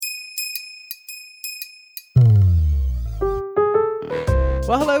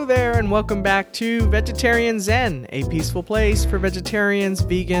Well, hello there, and welcome back to Vegetarian Zen, a peaceful place for vegetarians,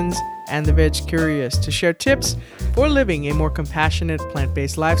 vegans, and the veg curious to share tips for living a more compassionate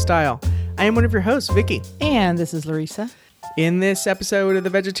plant-based lifestyle. I am one of your hosts, Vicky. And this is Larissa. In this episode of the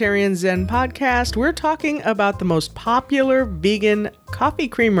Vegetarian Zen podcast, we're talking about the most popular vegan coffee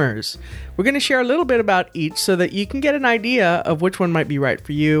creamers. We're going to share a little bit about each so that you can get an idea of which one might be right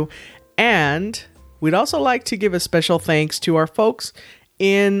for you. And we'd also like to give a special thanks to our folks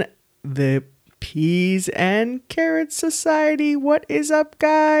in the Peas and Carrots Society. What is up,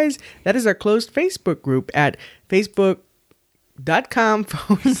 guys? That is our closed Facebook group at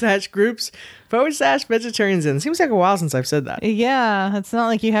facebook.com/groups/vegetarians. And it seems like a while since I've said that. Yeah, it's not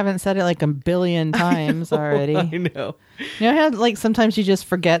like you haven't said it like a billion times already. I know. You know how like sometimes you just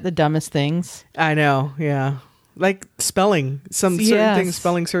forget the dumbest things? I know, yeah. Like spelling. Certain things,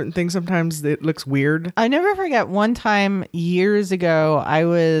 spelling certain things, sometimes it looks weird. I never forget one time years ago, I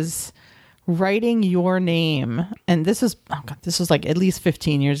was writing your name, and this was like at least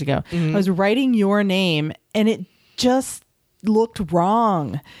 15 years ago. I was writing your name, and it just looked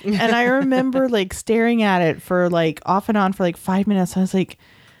wrong. And I remember like staring at it for like off and on for like 5 minutes. I was like,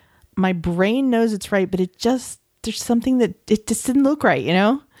 my brain knows it's right, but there's something that it just didn't look right, you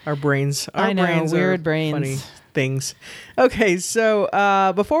know? Our brains weird brains. Funny things. Okay, so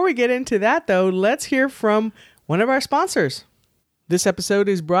before we get into that, though, let's hear from one of our sponsors. This episode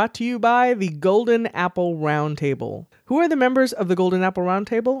is brought to you by the Golden Apple Roundtable. Who are the members of the Golden Apple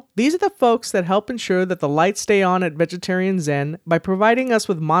Roundtable? These are the folks that help ensure that the lights stay on at Vegetarian Zen by providing us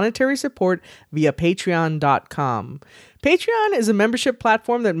with monetary support via Patreon.com. Patreon is a membership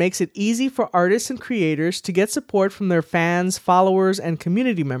platform that makes it easy for artists and creators to get support from their fans, followers, and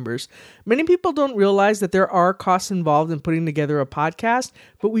community members. Many people don't realize that there are costs involved in putting together a podcast,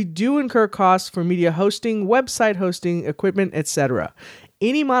 but we do incur costs for media hosting, website hosting, equipment, etc.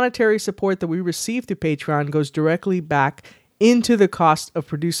 Any monetary support that we receive through Patreon goes directly back into the cost of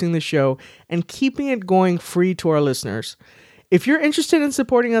producing the show and keeping it going free to our listeners. If you're interested in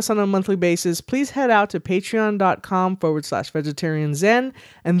supporting us on a monthly basis, please head out to patreon.com/vegetarianzen,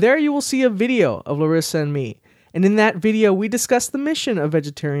 and there you will see a video of Larissa and me. And in that video, we discuss the mission of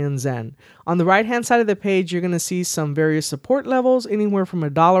Vegetarian Zen. On the right-hand side of the page, you're going to see some various support levels, anywhere from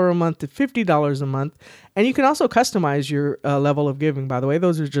 $1 a month to $50 a month. And you can also customize your level of giving, by the way.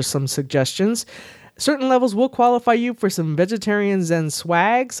 Those are just some suggestions. Certain levels will qualify you for some Vegetarian Zen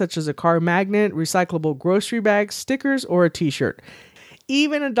swag, such as a car magnet, recyclable grocery bags, stickers, or a t-shirt.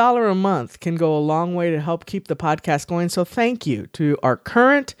 Even $1 a month can go a long way to help keep the podcast going, so thank you to our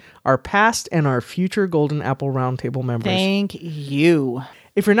current, our past, and our future Golden Apple Roundtable members. Thank you.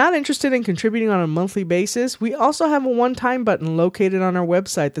 If you're not interested in contributing on a monthly basis, we also have a one-time button located on our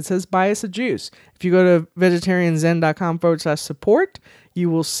website that says buy us a juice. If you go to vegetarianzen.com/support, you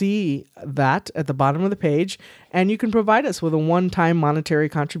will see that at the bottom of the page, and you can provide us with a one-time monetary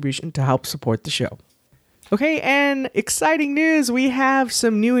contribution to help support the show. Okay, and exciting news, we have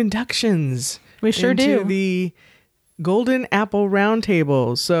some new inductions. We sure into do. The Golden Apple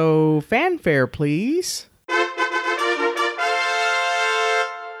Roundtable. So, fanfare, please.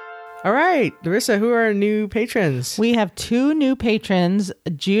 All right, Larissa, who are our new patrons? We have two new patrons,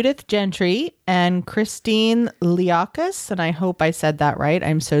 Judith Gentry and Christine Liakas, and I hope I said that right.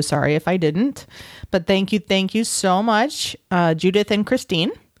 I'm so sorry if I didn't. But thank you so much, Judith and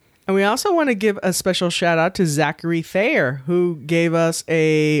Christine. And we also want to give a special shout out to Zachary Thayer, who gave us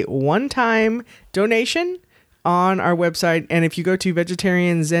a one-time donation on our website. And if you go to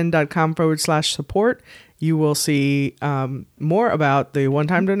vegetarianzen.com/support, you will see more about the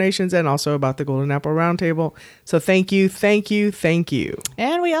one-time donations and also about the Golden Apple Roundtable. So thank you.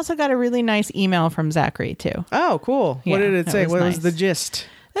 And we also got a really nice email from Zachary, too. Oh, cool. Yeah, what did it say? What nice. was the gist?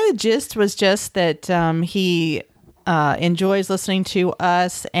 The gist was just that he enjoys listening to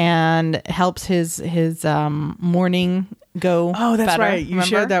us and helps his morning go Oh, that's better, right. You remember?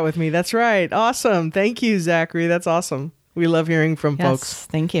 shared that with me. That's right. Awesome. Thank you, Zachary. That's awesome. We love hearing from folks.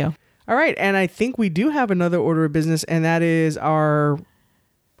 Thank you. All right, and I think we do have another order of business, and that is our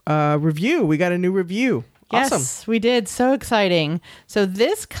review. We got a new review. Awesome. Yes, we did. So exciting. So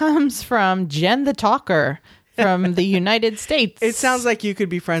this comes from Jen the Talker from the United States. It sounds like you could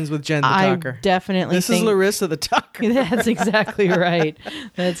be friends with Jen the Talker. I definitely This is Larissa the Talker. That's exactly right.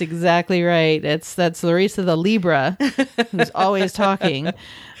 That's Larissa the Libra, who's always talking.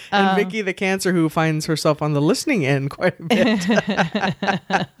 And Vicky the Cancer, who finds herself on the listening end quite a bit.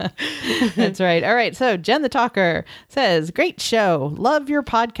 That's right. All right. So Jen the Talker says, great show. Love your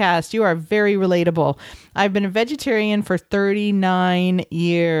podcast. You are very relatable. I've been a vegetarian for 39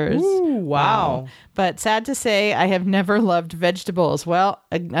 years. Ooh, wow. But sad to say, I have never loved vegetables. Well,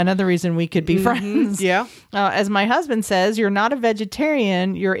 another reason we could be friends. Yeah. As my husband says, you're not a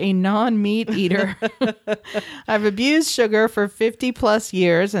vegetarian, you're a non-meat eater. I've abused sugar for 50 plus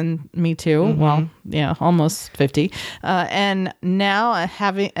years, and me too. Well, yeah, almost 50. And now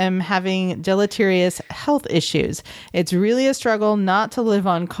I'm having deleterious health issues. It's really a struggle not to live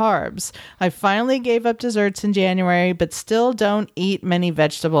on carbs. I finally gave up desserts in January, but still don't eat many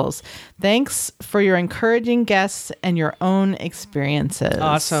vegetables. Thanks for your encouraging guests and your own experiences.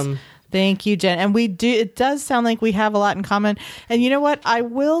 Awesome. Thank you, Jen. And it does sound like we have a lot in common. And you know what? I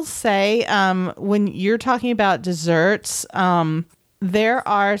will say, when you're talking about desserts, there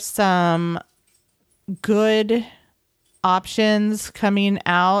are some good options coming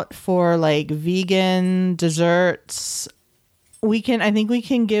out for like vegan desserts. I think we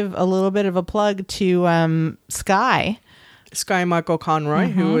can give a little bit of a plug to Sky Michael Conroy,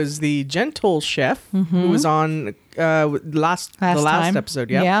 who is the gentle chef, who was on the last episode.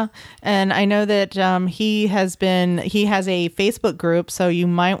 Yeah. And I know that he has a Facebook group, so you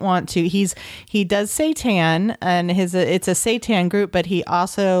might want to. He does seitan, and it's a seitan group, but he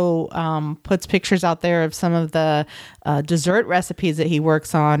also puts pictures out there of some of the dessert recipes that he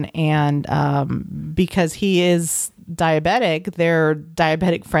works on, and because he is diabetic, they're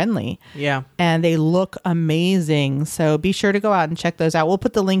diabetic friendly. Yeah. And they look amazing. So be sure to go out and check those out. We'll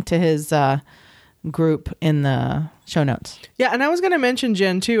put the link to his group in the show notes. Yeah. And I was going to mention,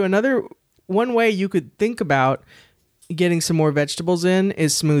 Jen, too, one way you could think about getting some more vegetables in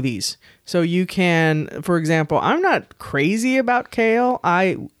is smoothies. So you can, for example, I'm not crazy about kale.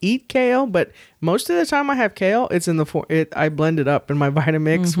 I eat kale, but most of the time I have kale, it's in I blend it up in my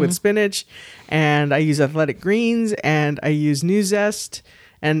Vitamix with spinach, and I use athletic greens, and I use New Zest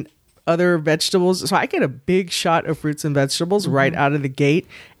and other vegetables. So I get a big shot of fruits and vegetables right out of the gate.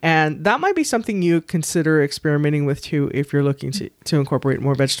 And that might be something you consider experimenting with too, if you're looking to incorporate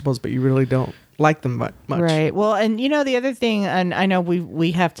more vegetables, but you really don't like them much. Right. Well, and the other thing, and I know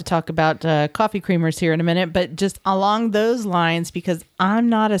we have to talk about coffee creamers here in a minute, but just along those lines, because I'm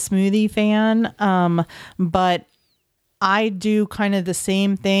not a smoothie fan, but I do kind of the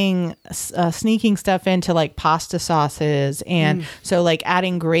same thing, sneaking stuff into like pasta sauces. And so like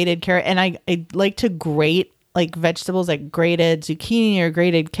adding grated carrot, and I like to grate like vegetables, like grated zucchini or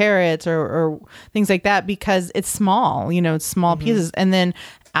grated carrots or things like that, because it's small, it's small pieces. And then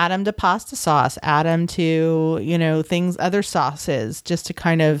add them to pasta sauce, add them to, other sauces, just to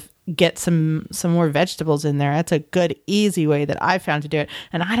kind of get some more vegetables in there. That's a good, easy way that I found to do it.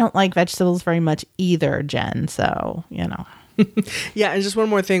 And I don't like vegetables very much either, Jen. So, Yeah, and just one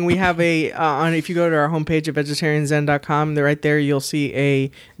more thing. We have if you go to our homepage at vegetarianzen.com, right there, you'll see a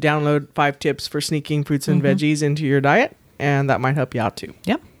download 5 tips for sneaking fruits and veggies into your diet. And that might help you out too.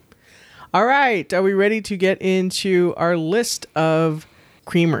 Yep. All right. Are we ready to get into our list of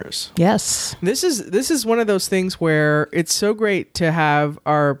creamers? Yes. This is one of those things where it's so great to have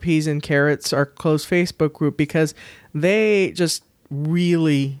our peas and carrots, our closed Facebook group, because they just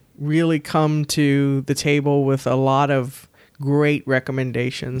really, really come to the table with a lot of great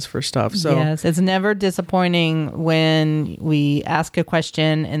recommendations for stuff. So yes, it's never disappointing when we ask a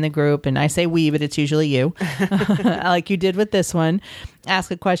question in the group, and I say we, but it's usually you, like you did with this one.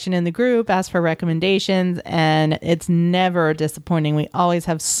 Ask a question in the group, ask for recommendations, and it's never disappointing. We always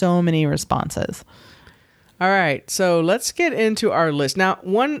have so many responses. All right, so let's get into our list. Now,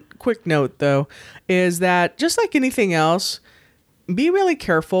 one quick note, though, is that just like anything else, be really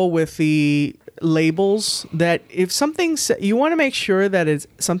careful with the labels. That if you want to make sure that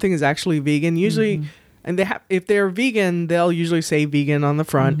something is actually vegan. Usually, and if they're vegan, they'll usually say vegan on the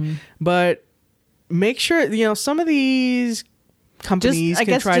front. But make sure some of these companies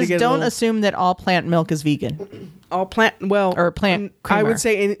don't assume that all plant milk is vegan. All plant, or plant creamer. I would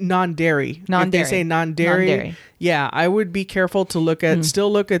say non-dairy. If they say non-dairy, yeah, I would be careful to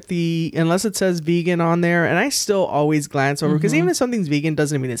still look at unless it says vegan on there. And I still always glance over, because even if something's vegan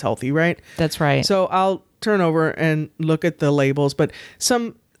doesn't mean it's healthy, right? That's right. So I'll turn over and look at the labels. But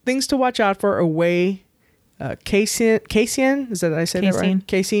some things to watch out for are whey, casein, is that I say that right?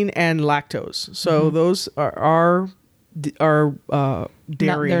 Casein and lactose. So those are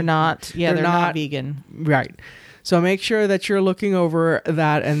dairy. They're not not vegan. Right. So make sure that you're looking over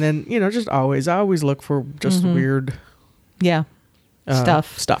that, and then I always look for just weird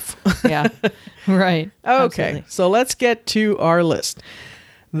stuff. Stuff. Yeah. Right. Okay. Absolutely. So let's get to our list.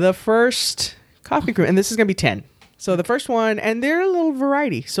 the first coffee cream, and this is going to be 10. So the first one, and they're a little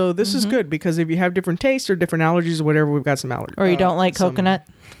variety. So this is good because if you have different tastes or different allergies or whatever, we've got some allergies. Or you don't like coconut.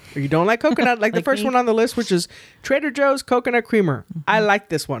 Or you don't like coconut, like the first one on the list, which is Trader Joe's Coconut Creamer. I like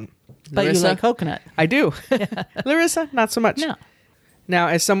this one. But Larissa, you like coconut. I do. Larissa, not so much. No. Now,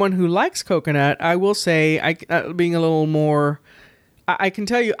 as someone who likes coconut, I will say, being a little more... I can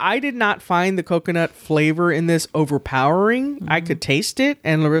tell you, I did not find the coconut flavor in this overpowering. I could taste it,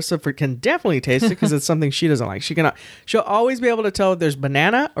 and Larissa can definitely taste it because it's something she doesn't like. She'll always be able to tell if there's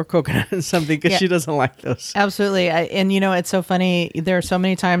banana or coconut in something because she doesn't like those. Absolutely. And it's so funny. There are so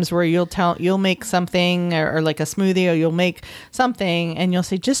many times where you'll make something or like a smoothie, or you'll make something and you'll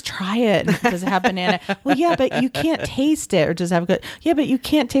say, just try it. Does it have banana? Well, yeah, but you can't taste it. Or does it have good? Yeah, but you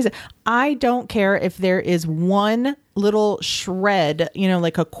can't taste it. I don't care if there is one little shred,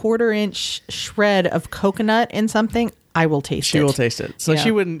 like a 1/4-inch shred of coconut in something. I will taste it. She will taste it. So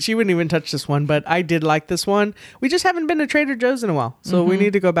she wouldn't even touch this one, but I did like this one. We just haven't been to Trader Joe's in a while. So we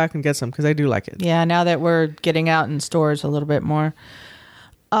need to go back and get some because I do like it. Yeah, now that we're getting out in stores a little bit more.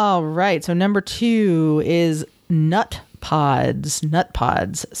 All right. So number 2 is Nut Pods. Nut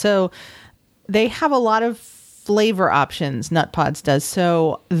Pods. So they have a lot of flavor options. Nut Pods does.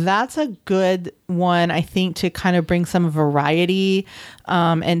 So that's a good one, I think, to kind of bring some variety.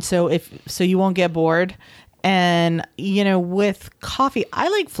 And so you won't get bored. And, with coffee, I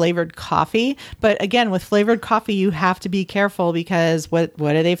like flavored coffee. But again, with flavored coffee, you have to be careful because what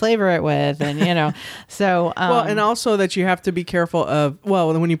do they flavor it with? And, so. Well, and also that you have to be careful of,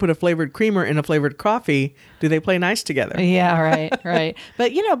 when you put a flavored creamer in a flavored coffee, do they play nice together? Yeah, right.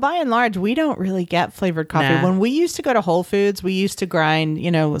 But, by and large, we don't really get flavored coffee. Nah. When we used to go to Whole Foods, we used to grind,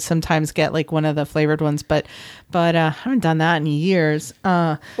 sometimes get like one of the flavored ones. But I haven't done that in years.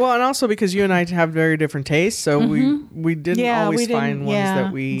 And also because you and I have very different tastes, so we didn't always find ones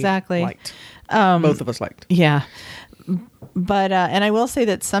that we liked. Both of us liked. Yeah. But and I will say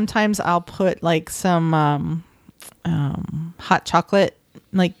that sometimes I'll put like some hot chocolate,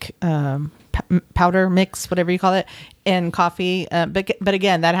 like powder mix, whatever you call it, in coffee. But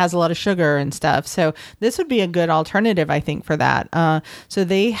again, that has a lot of sugar and stuff. So this would be a good alternative, I think, for that. So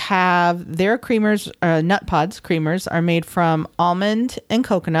they have their creamers, Nut Pods creamers are made from almond and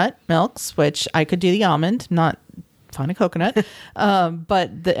coconut milks, which I could do the almond, not fond of coconut.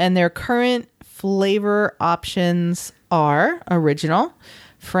 But their current flavor options are original,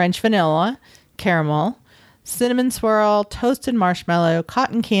 French vanilla, caramel, cinnamon swirl, toasted marshmallow,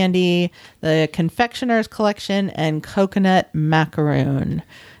 cotton candy, the confectioner's collection, and coconut macaroon.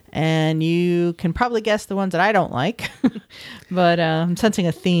 And you can probably guess the ones that I don't like, but I'm sensing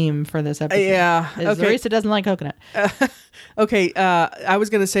a theme for this episode. Yeah. Okay. Larissa doesn't like coconut. Okay. I was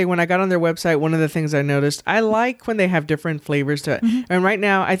going to say, when I got on their website, one of the things I noticed, I like when they have different flavors to it. And right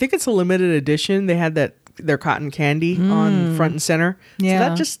now, I think it's a limited edition. They had their cotton candy on front and center. Yeah. So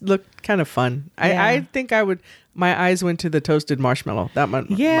that just looked kind of fun. Yeah. I think my eyes went to the toasted marshmallow. That might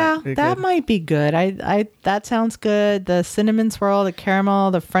be good. I that sounds good. The cinnamon swirl, the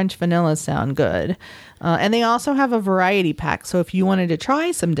caramel, the French vanilla sound good. And they also have a variety pack. So if you wanted to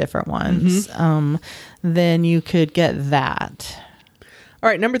try some different ones, then you could get that. All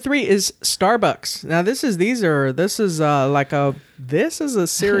right, number 3 is Starbucks. Now this is a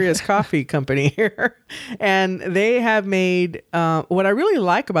serious coffee company here, and they have made what I really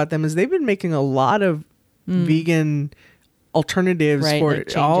like about them is they've been making a lot of vegan alternatives for like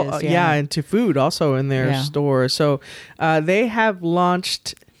changes, and to food also in their store. So they have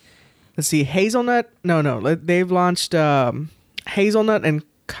launched. Let's see, hazelnut. No, they've launched hazelnut and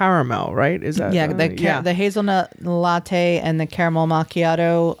caramel, right? Is that the hazelnut latte and the caramel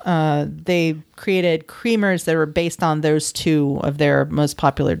macchiato? They created creamers that were based on those two of their most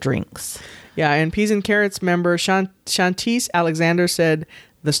popular drinks. Yeah, and Peas and Carrots member Shantice Alexander said,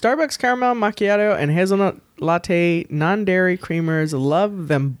 the Starbucks caramel macchiato and hazelnut latte non-dairy creamers, love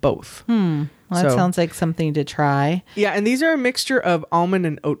them both. Well, that sounds like something to try. Yeah, and these are a mixture of almond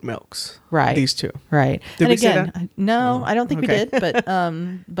and oat milks. Right. These two. Right. Did we say that? No, I don't think we did, but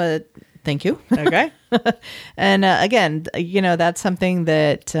thank you. Okay. And again, that's something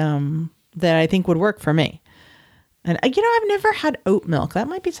that I think would work for me. And I've never had oat milk. That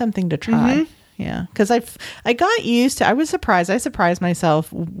might be something to try. Yeah, because I got used to. I was surprised. I surprised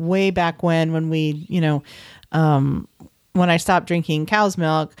myself way back when we when I stopped drinking cow's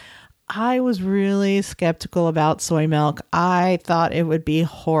milk. I was really skeptical about soy milk. I thought it would be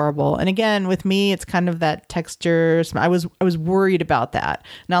horrible. And again, with me, it's kind of that texture. I was worried about that.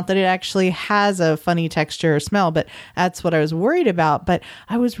 Not that it actually has a funny texture or smell, but that's what I was worried about. But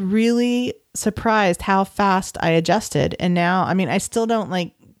I was really surprised how fast I adjusted. And now, I still don't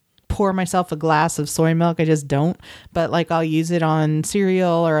like pour myself a glass of soy milk. I just don't. But like I'll use it on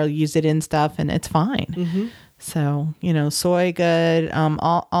cereal or I'll use it in stuff and it's fine. Mm-hmm. So, soy good,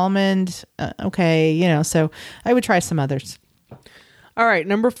 almond, okay, so I would try some others. All right,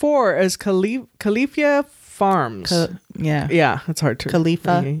 number 4 is Califia Farms. Yeah, it's hard to...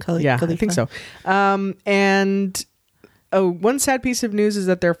 Khalifa? Yeah, Khalifa? I think so. And one sad piece of news is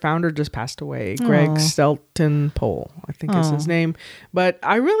that their founder just passed away, Greg Stelton Pohl, I think is his name. But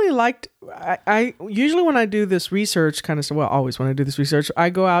I really liked... I usually when I do this research kind of stuff, well, always when I do this research, I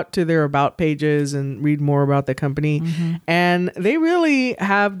go out to their about pages and read more about the company. Mm-hmm. And they really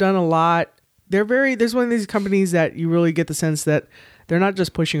have done a lot. There's one of these companies that you really get the sense that they're not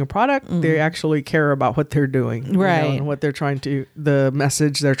just pushing a product, they actually care about what they're doing. Right. And what they're trying to, the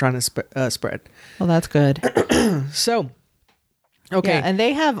message they're trying to spread. Well, that's good. So, okay. Yeah, and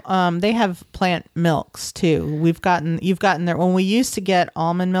they have plant milks too. You've gotten there. When we used to get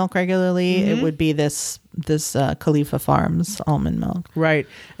almond milk regularly, it would be this Khalifa Farms almond milk. Right.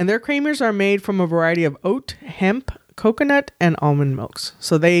 And their creamers are made from a variety of oat, hemp, coconut, and almond milks.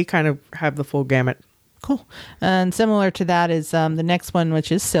 So they kind of have the full gamut. Cool. And similar to that is the next one,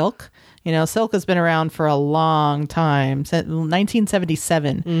 which is Silk. Silk has been around for a long time. Since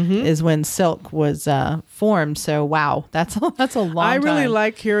 1977 is when Silk was formed. So, wow, that's a long time. I really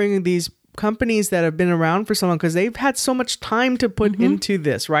like hearing these companies that have been around for so long because they've had so much time to put into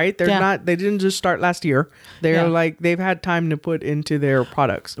this, right? They didn't just start last year. They've had time to put into their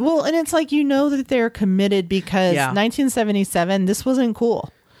products. Well, and it's like, that they're committed because 1977, this wasn't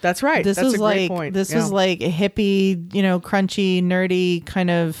cool. That's right. That's a great point. This was like a hippie, crunchy, nerdy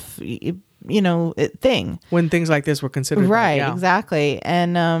kind of, thing. When things like this were considered. Right, exactly.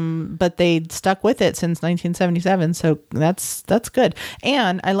 And, but they stuck with it since 1977. So that's good.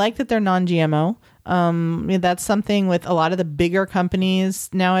 And I like that they're non-GMO. That's something with a lot of the bigger companies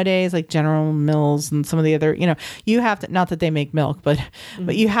nowadays, like General Mills and some of the other, you have to, not that they make milk, but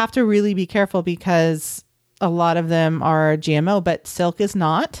you have to really be careful because a lot of them are GMO, but Silk is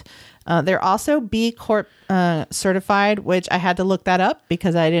not. They're also B Corp certified, which I had to look that up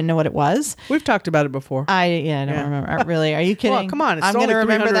because I didn't know what it was. We've talked about it before. I don't remember. Really? Are you kidding? Well, come on. It's only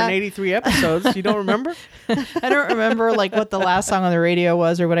 383 episodes. You don't remember? I don't remember what the last song on the radio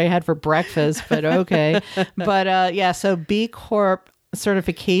was or what I had for breakfast, but okay. But so B Corp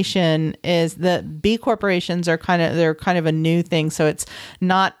certification is the B corporations are kind of a new thing. So it's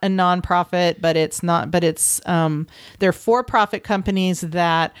not a nonprofit, but they're for-profit companies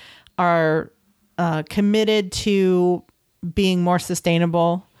that are committed to being more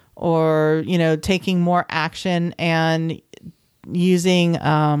sustainable or, taking more action and using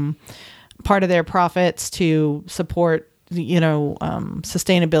part of their profits to support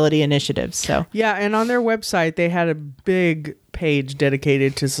sustainability initiatives. So yeah, and on their website they had a big page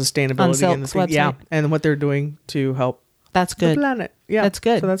dedicated to sustainability on Silk's website. And what they're doing to help that's good. The planet. Yeah, that's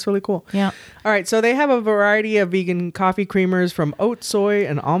good. So that's really cool. Yeah. All right, so they have a variety of vegan coffee creamers from oat, soy,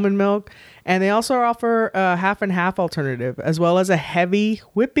 and almond milk, and they also offer a half and half alternative as well as a heavy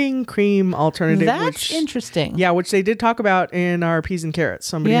whipping cream alternative. That's interesting. Yeah, which they did talk about in our peas and carrots.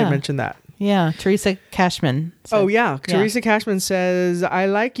 Somebody had mentioned that. Yeah, Teresa Cashman. Teresa Cashman says, I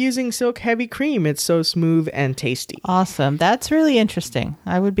like using Silk heavy cream. It's so smooth and tasty. Awesome. That's really interesting.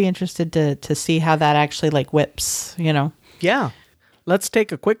 I would be interested to see how that actually whips, Yeah. Let's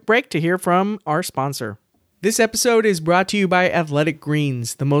take a quick break to hear from our sponsor. This episode is brought to you by Athletic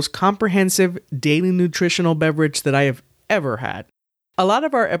Greens, the most comprehensive daily nutritional beverage that I have ever had. A lot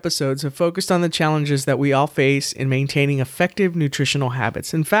of our episodes have focused on the challenges that we all face in maintaining effective nutritional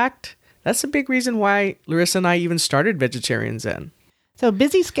habits. In fact, that's a big reason why Larissa and I even started Vegetarian Zen. So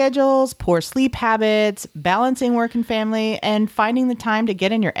busy schedules, poor sleep habits, balancing work and family, and finding the time to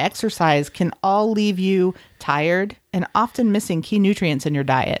get in your exercise can all leave you tired and often missing key nutrients in your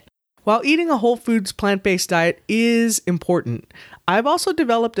diet. While eating a whole foods plant-based diet is important, I've also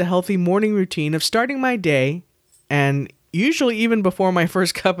developed a healthy morning routine of starting my day, and usually even before my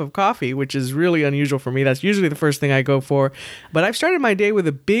first cup of coffee, which is really unusual for me. That's usually the first thing I go for. But I've started my day with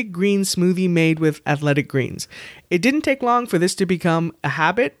a big green smoothie made with Athletic Greens. It didn't take long for this to become a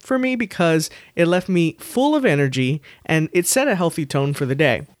habit for me because it left me full of energy and it set a healthy tone for the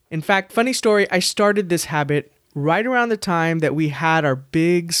day. In fact, funny story, I started this habit right around the time that we had our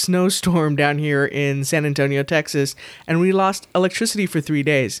big snowstorm down here in San Antonio, Texas, and we lost electricity for 3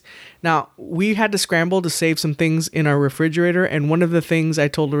 days. Now, we had to scramble to save some things in our refrigerator, and one of the things I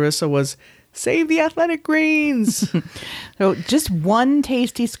told Larissa was, save the Athletic Greens. So just one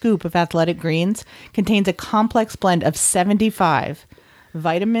tasty scoop of Athletic Greens contains a complex blend of 75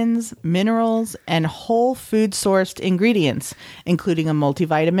 vitamins, minerals, and whole food sourced ingredients, including a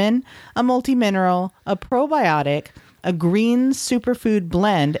multivitamin, a multimineral, a probiotic, a green superfood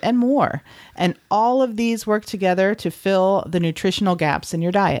blend, and more. And all of these work together to fill the nutritional gaps in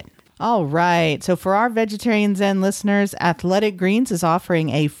your diet. All right. So for our Vegetarian Zen listeners, Athletic Greens is offering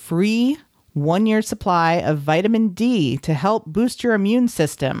a free 1-year supply of vitamin D to help boost your immune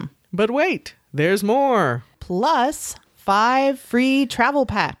system. But wait, there's more. Plus 5 free travel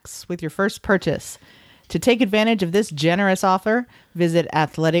packs with your first purchase. To take advantage of this generous offer, visit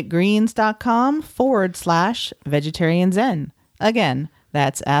athleticgreens.com/vegetarian zen. Again,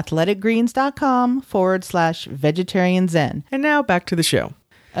 that's athleticgreens.com/vegetarian zen. And now back to the show.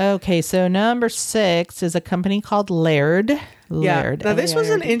 Okay, so number 6 is a company called Laird. Laird. Yeah. Now this was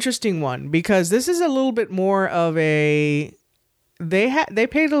an interesting one because this is a little bit more of a. They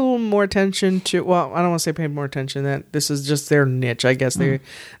paid a little more attention to. Well, I don't want to say paid more attention. That this is just their niche, I guess.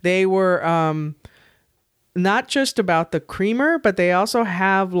 They were not just about the creamer, but they also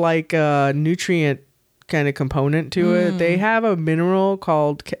have like a nutrient kind of component to it. They have a mineral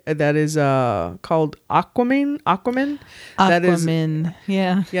called Aquamin. That is,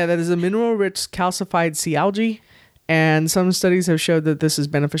 yeah. That is a mineral-rich calcified sea algae, and some studies have showed that this is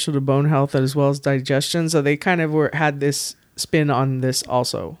beneficial to bone health as well as digestion. So they kind of had this spin on this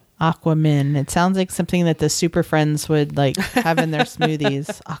also. Aquamin. It sounds like something that the Super Friends would like have in their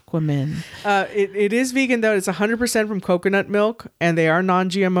smoothies. Aquamin. It is vegan though. It's 100% from coconut milk, and they are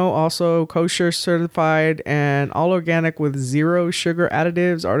non-GMO, also kosher certified, and all organic with 0 sugar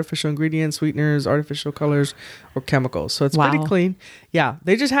additives, artificial ingredients, sweeteners, artificial colors, or chemicals. So it's pretty clean. Yeah,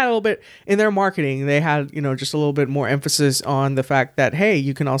 they just had a little bit in their marketing. They had just a little bit more emphasis on the fact that hey,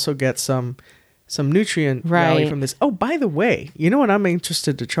 you can also get some nutrient value from this. Oh, by the way, you know what I'm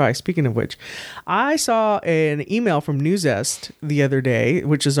interested to try? Speaking of which, I saw an email from Nuzest the other day,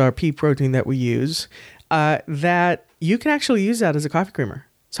 which is our pea protein that we use, that you can actually use that as a coffee creamer.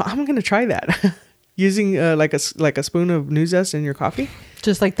 So I'm going to try that. Using like a spoon of Nuzest in your coffee.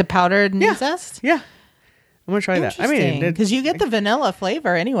 Just like the powdered Nuzest? Yeah. I'm going to try that. I mean, because you get the vanilla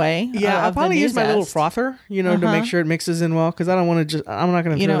flavor anyway. Yeah, I'll probably use my little frother, to make sure it mixes in well, because I don't want to I'm not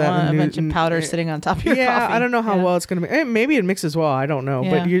going to throw that in. You don't want a bunch of powder sitting on top of your coffee. Yeah, I don't know how well it's going to be. Maybe it mixes well. I don't know.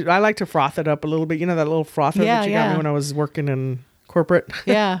 But I like to froth it up a little bit. You know that little frother that you got me when I was working in corporate?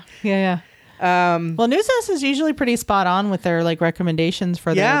 Yeah. Well, Nuzest is usually pretty spot on with their like recommendations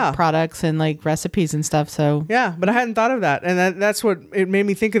for their products and like recipes and stuff. So yeah, but I hadn't thought of that, and that's what it made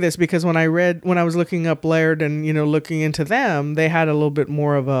me think of this, because when I was looking up Laird and looking into them, they had a little bit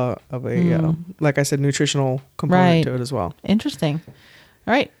more of a like I said, nutritional component to it as well. Interesting.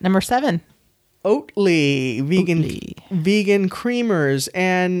 All right, number 7, Oatly vegan creamers,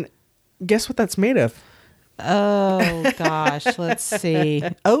 and guess what that's made of? Oh gosh, let's see.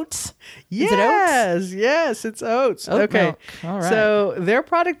 Oats? Yes, is it oats? Yes, it's oats. Oat okay. milk. All right. So their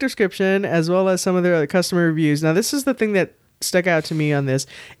product description, as well as some of their customer reviews. Now, this is the thing that stuck out to me on this,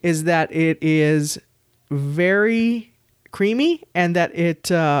 is that it is very creamy and that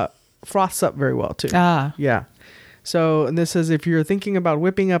it froths up very well too. Yeah. So, and this says, if you're thinking about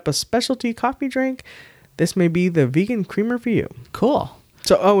whipping up a specialty coffee drink, this may be the vegan creamer for you. Cool.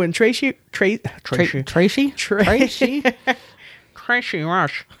 So, and Tracy Rush.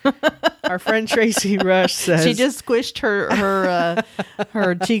 Our friend Tracy Rush says, she just squished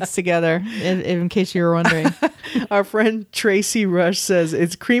her cheeks together, in case you were wondering. Our friend Tracy Rush says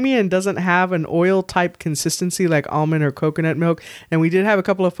it's creamy and doesn't have an oil type consistency like almond or coconut milk. And we did have a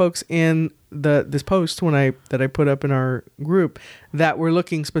couple of folks in this post that I put up in our group that were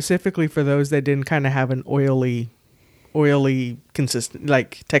looking specifically for those that didn't kind of have an oily consistent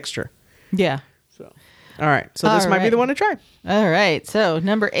like texture. Yeah. So all right, so this might be the one to try. All right, so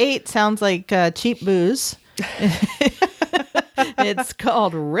number 8 sounds like cheap booze. It's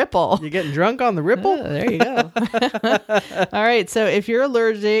called Ripple. You're getting drunk on the Ripple? Oh, there you go. All right, so if you're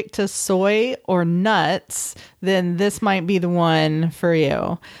allergic to soy or nuts, then this might be the one for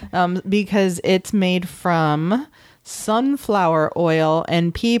you, because it's made from sunflower oil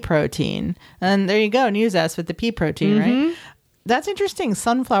and pea protein. And there you go, Nuzest with the pea protein, right? That's interesting.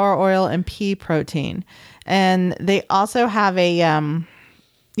 Sunflower oil and pea protein. And they also have a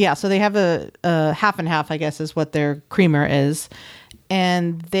so they have a half and half, I guess, is what their creamer is.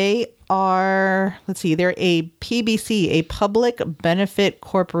 And they are, they're a PBC, a public benefit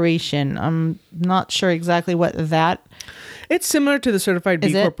corporation. I'm not sure exactly what that. It's similar to the Certified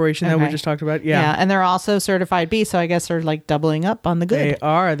B Corporation that we just talked about. Yeah. And they're also Certified B, so I guess they're like doubling up on the good. They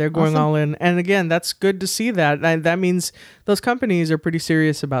are. They're going all in. And again, that's good to see that. That means those companies are pretty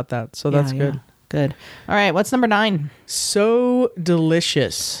serious about that. So that's good. Good. All right. What's number 9? So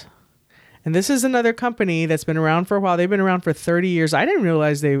Delicious. And this is another company that's been around for a while. They've been around for 30 years. I didn't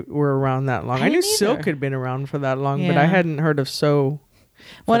realize they were around that long. I knew didn't Silk either. had been around for that long, but Yeah. I hadn't heard of So.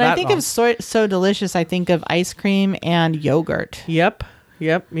 When I think long. of so delicious, I think of ice cream and yogurt. Yep,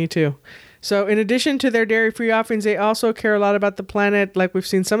 me too. So in addition to their dairy-free offerings, they also care a lot about the planet. Like we've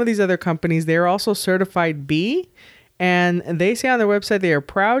seen some of these other companies, they're also certified B. And they say on their website they are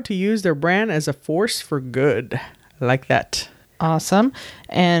proud to use their brand as a force for good. I like that. Awesome.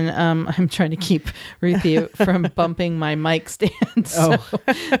 And I'm trying to keep Ruthie from bumping my mic stand. So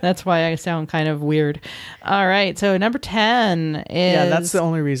that's why I sound kind of weird. All right. So number 10 is... Yeah, that's the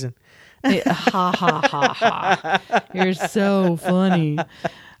only reason. Ha ha ha ha. You're so funny.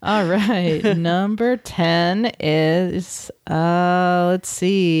 All right. Number 10 is let's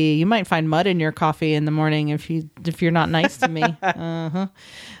see. You might find mud in your coffee in the morning if you're not nice to me. Uh-huh.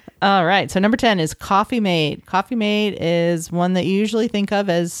 All right. So number 10 is Coffee Mate. Coffee Mate is one that you usually think of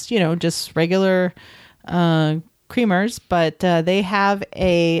as, just regular creamers, but they have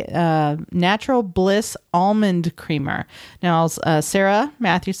a Natural Bliss almond creamer. Now, Sarah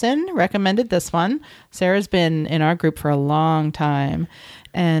Mathewson recommended this one. Sarah's been in our group for a long time,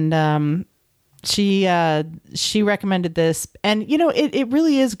 and she recommended this, and it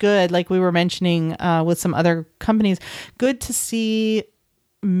really is good. Like we were mentioning with some other companies, good to see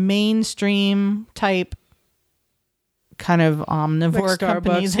mainstream type kind of omnivore Like Starbucks,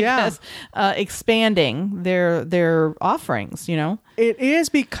 companies, I guess, expanding their offerings. It is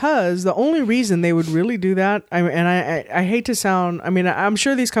because the only reason they would really do that, I hate to sound, I'm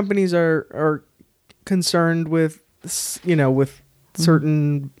sure these companies are concerned with, with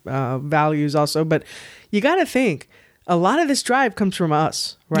certain values also, but you got to think a lot of this drive comes from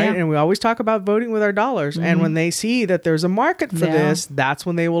us, right? Yeah. And we always talk about voting with our dollars. And when they see that there's a market for this, that's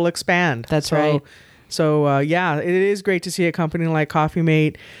when they will expand. That's right. So, it is great to see a company like Coffee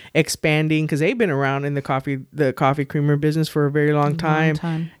Mate expanding because they've been around in the coffee creamer business for a very long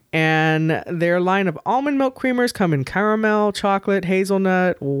time. And their line of almond milk creamers come in caramel, chocolate,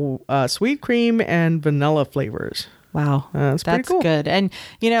 hazelnut, sweet cream, and vanilla flavors. Wow. That's pretty cool. Good. And,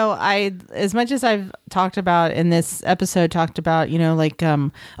 as much as I've talked about in this episode, I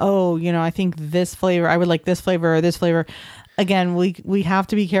think this flavor, I would like this flavor or this flavor. Again, we have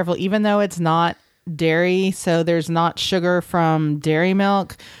to be careful, even though it's not dairy, so there's not sugar from dairy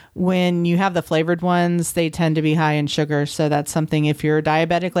milk. When you have the flavored ones, they tend to be high in sugar. So that's something, if you're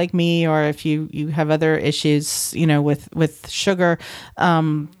diabetic like me, or if you have other issues, with sugar,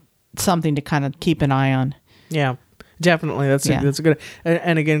 something to kind of keep an eye on. Yeah. Definitely. That's a good.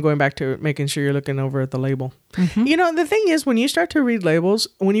 And again, going back to making sure you're looking over at the label. Mm-hmm. The thing is, when you start to read labels,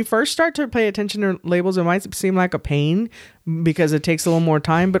 when you first start to pay attention to labels, it might seem like a pain because it takes a little more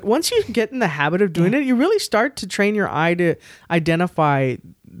time. But once you get in the habit of doing it, you really start to train your eye to identify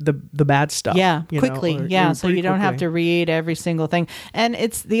the bad stuff. Yeah, quickly. So you don't have to read every single thing. And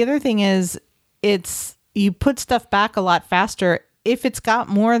the other thing is, you put stuff back a lot faster if it's got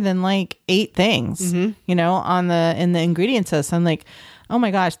more than like 8 things, in the ingredients list. I'm like, oh my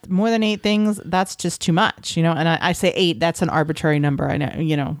gosh, more than 8 things, that's just too much, and I say 8, that's an arbitrary number. I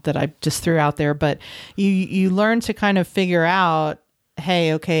know, that I just threw out there, but you learn to kind of figure out,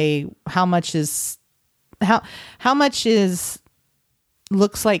 hey, okay, how much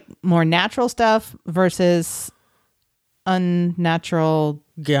looks like more natural stuff versus unnatural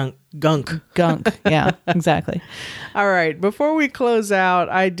gunk. Yeah, exactly. All right. Before we close out,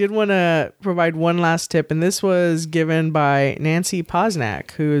 I did want to provide one last tip, and this was given by Nancy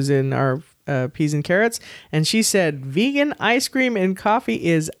Posnack, who is in our Peas and Carrots, and she said, vegan ice cream and coffee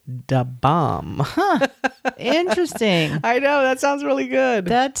is da bomb. Interesting. I know, that sounds really good.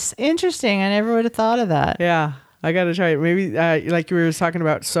 That's interesting. I never would have thought of that. Yeah. I got to try it. Maybe like you were talking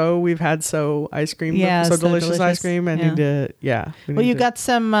about. So we've had ice cream. Yeah, so delicious ice cream. I need to. Yeah. Well, you've got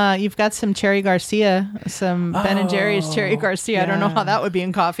some Cherry Garcia, some Ben and Jerry's Cherry Garcia. Yeah. I don't know how that would be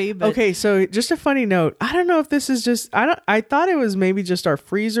in coffee. But. Okay, so just a funny note. I don't know if this is just. I thought it was maybe just our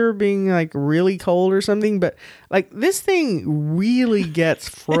freezer being like really cold or something, but like this thing really gets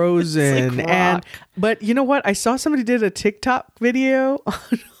frozen. But you know what? I saw somebody did a TikTok video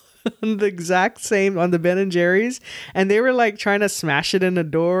on the exact same on the Ben and Jerry's, and they were like trying to smash it in a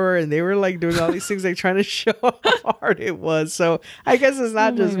door, and they were like doing all these things like trying to show how hard it was. So I guess it's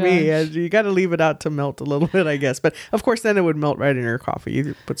not just me. You got to leave it out to melt a little bit, I guess. But of course, then it would melt right in your coffee.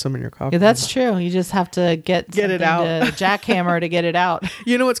 You put some in your coffee. Yeah, that's true. You just have to get it out, jackhammer to get it out.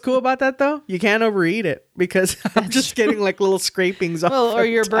 You know what's cool about that though? You can't overeat it because I'm just getting like little scrapings off. Well, or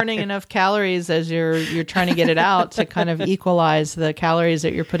you're burning enough calories as you're trying to get it out to kind of equalize the calories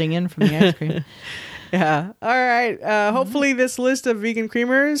that you're putting coming in from the ice cream. Yeah. All right. Hopefully this list of vegan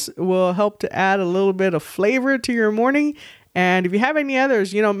creamers will help to add a little bit of flavor to your morning. And if you have any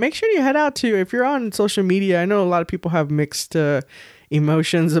others, make sure you head out to, if you're on social media, I know a lot of people have mixed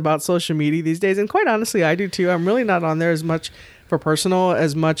emotions about social media these days. And quite honestly, I do too. I'm really not on there as much for personal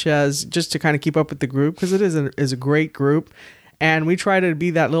as much as just to kind of keep up with the group, because it is a great group. And we try to be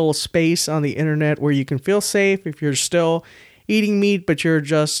that little space on the internet where you can feel safe if you're still eating meat, but you're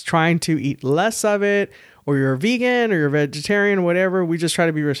just trying to eat less of it, or you're a vegan or you're a vegetarian or whatever. We just try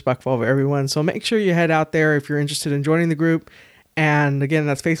to be respectful of everyone. So make sure you head out there if you're interested in joining the group. And again,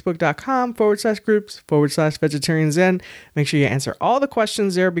 that's facebook.com/groups/Vegetarian Zen. Make sure you answer all the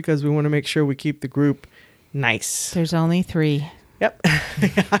questions there, because we want to make sure we keep the group nice. There's only 3. Yep.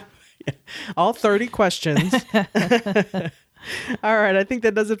 All 30 questions. All right. I think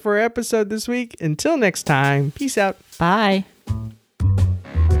that does it for our episode this week. Until next time, peace out. Bye.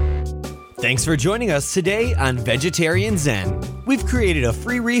 Thanks for joining us today on Vegetarian Zen. We've created a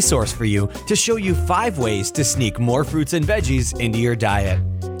free resource for you to show you 5 ways to sneak more fruits and veggies into your diet.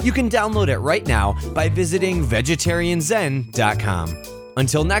 You can download it right now by visiting vegetarianzen.com.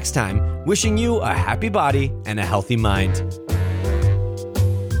 Until next time, wishing you a happy body and a healthy mind.